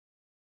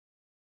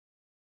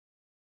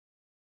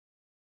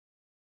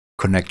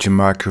Connect your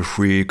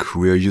Microfreak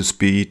via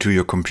USB to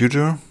your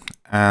computer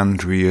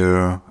and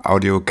via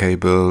audio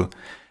cable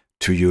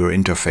to your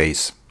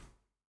interface.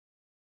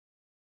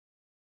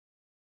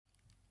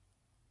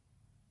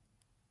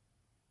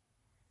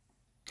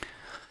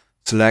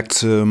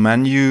 Select the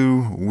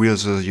menu via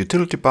the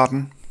utility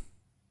button,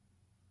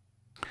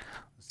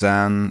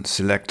 then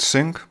select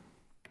Sync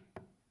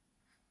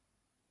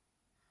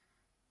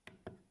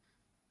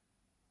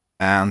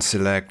and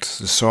select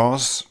the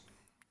source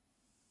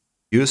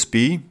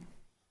USB.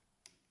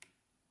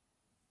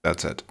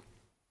 That's it.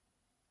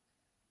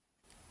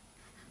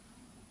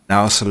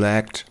 Now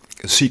select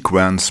a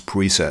sequence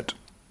preset.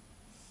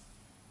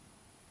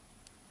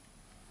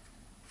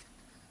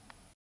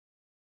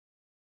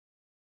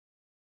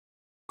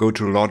 Go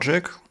to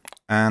Logic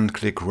and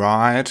click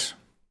right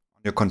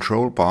on your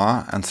control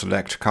bar and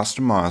select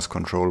Customize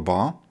control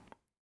bar.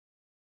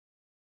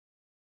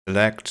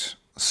 Select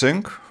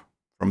Sync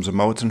from the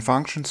Modes and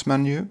Functions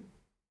menu.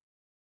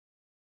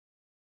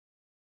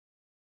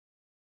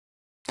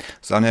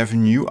 Then have a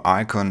new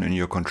icon in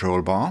your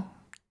control bar.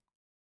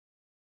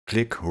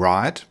 Click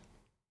right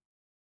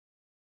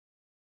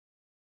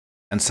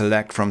and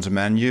select from the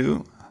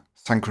menu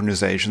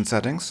Synchronization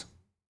Settings.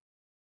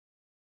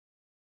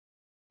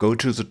 Go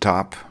to the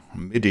tab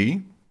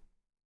MIDI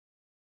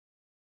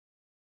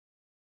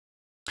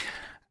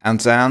and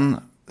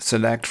then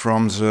select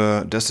from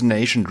the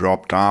destination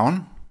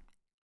drop-down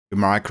your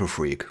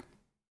Microfreak.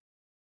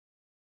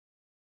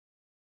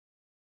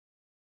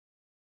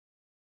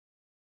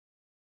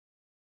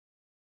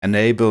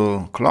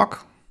 Enable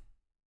clock.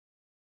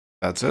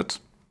 That's it.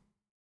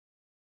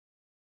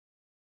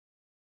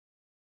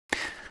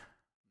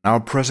 Now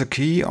press a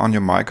key on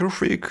your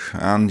Microfreak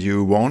and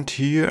you won't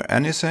hear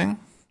anything.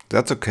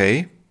 That's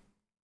okay.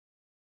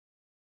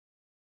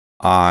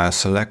 I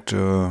select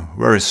a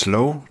very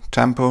slow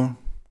tempo,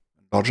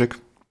 Logic.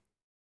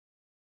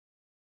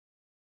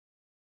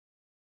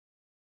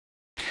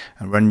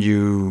 And when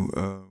you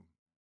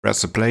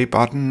press the play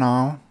button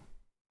now,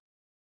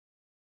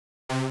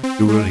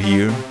 you will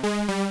hear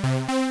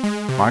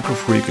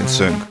Microfreak in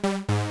sync.